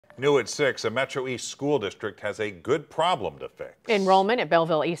New at 6, a Metro East school district has a good problem to fix. Enrollment at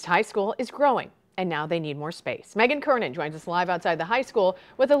Belleville East High School is growing, and now they need more space. Megan Kernan joins us live outside the high school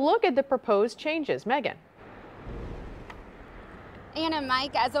with a look at the proposed changes. Megan. Anna and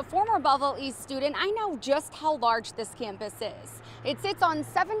Mike, as a former Belleville East student, I know just how large this campus is. It sits on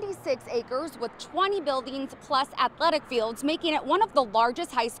 76 acres with 20 buildings plus athletic fields, making it one of the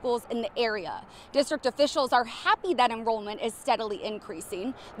largest high schools in the area. District officials are happy that enrollment is steadily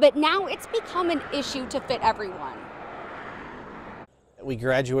increasing, but now it's become an issue to fit everyone. We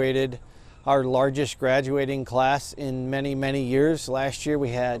graduated our largest graduating class in many, many years. Last year we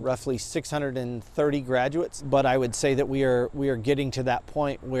had roughly 630 graduates, but I would say that we are getting to that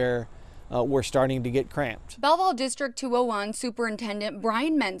point where we're starting to get cramped. Belleville District 201 Superintendent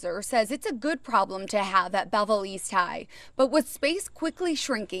Brian Menzer says it's a good problem to have at Belleville East High, but with space quickly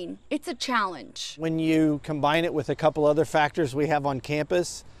shrinking, it's a challenge. When you combine it with a couple other factors we have on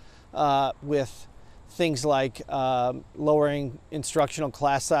campus, with things like lowering instructional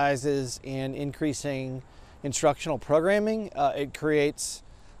class sizes and increasing instructional programming, it creates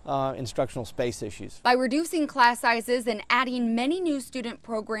instructional space issues. By reducing class sizes and adding many new student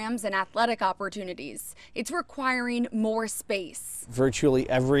programs and athletic opportunities, it's requiring more space. Virtually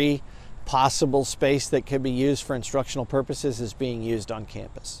every possible space that could be used for instructional purposes is being used on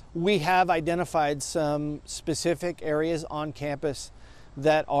campus. We have identified some specific areas on campus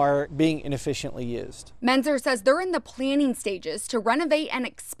that are being inefficiently used. Menzer says they're in the planning stages to renovate and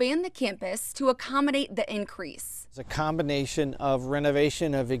expand the campus to accommodate the increase. It's a combination of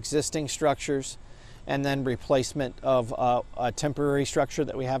renovation of existing structures and then replacement of a temporary structure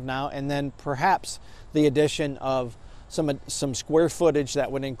that we have now, and then perhaps the addition of some square footage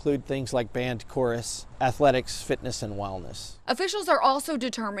that would include things like band, chorus, athletics, fitness, and wellness. Officials are also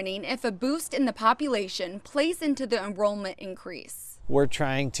determining if a boost in the population plays into the enrollment increase. We're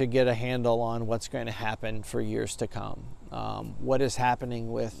trying to get a handle on what's going to happen for years to come. What is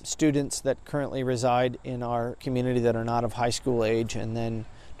happening with students that currently reside in our community that are not of high school age, and then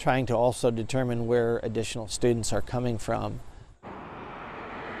trying to also determine where additional students are coming from.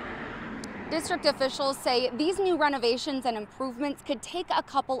 District officials say these new renovations and improvements could take a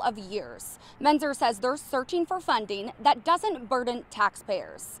couple of years. Menzer says they're searching for funding that doesn't burden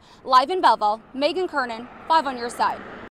taxpayers. Live in Belleville, Megan Kernan, 5 on your side.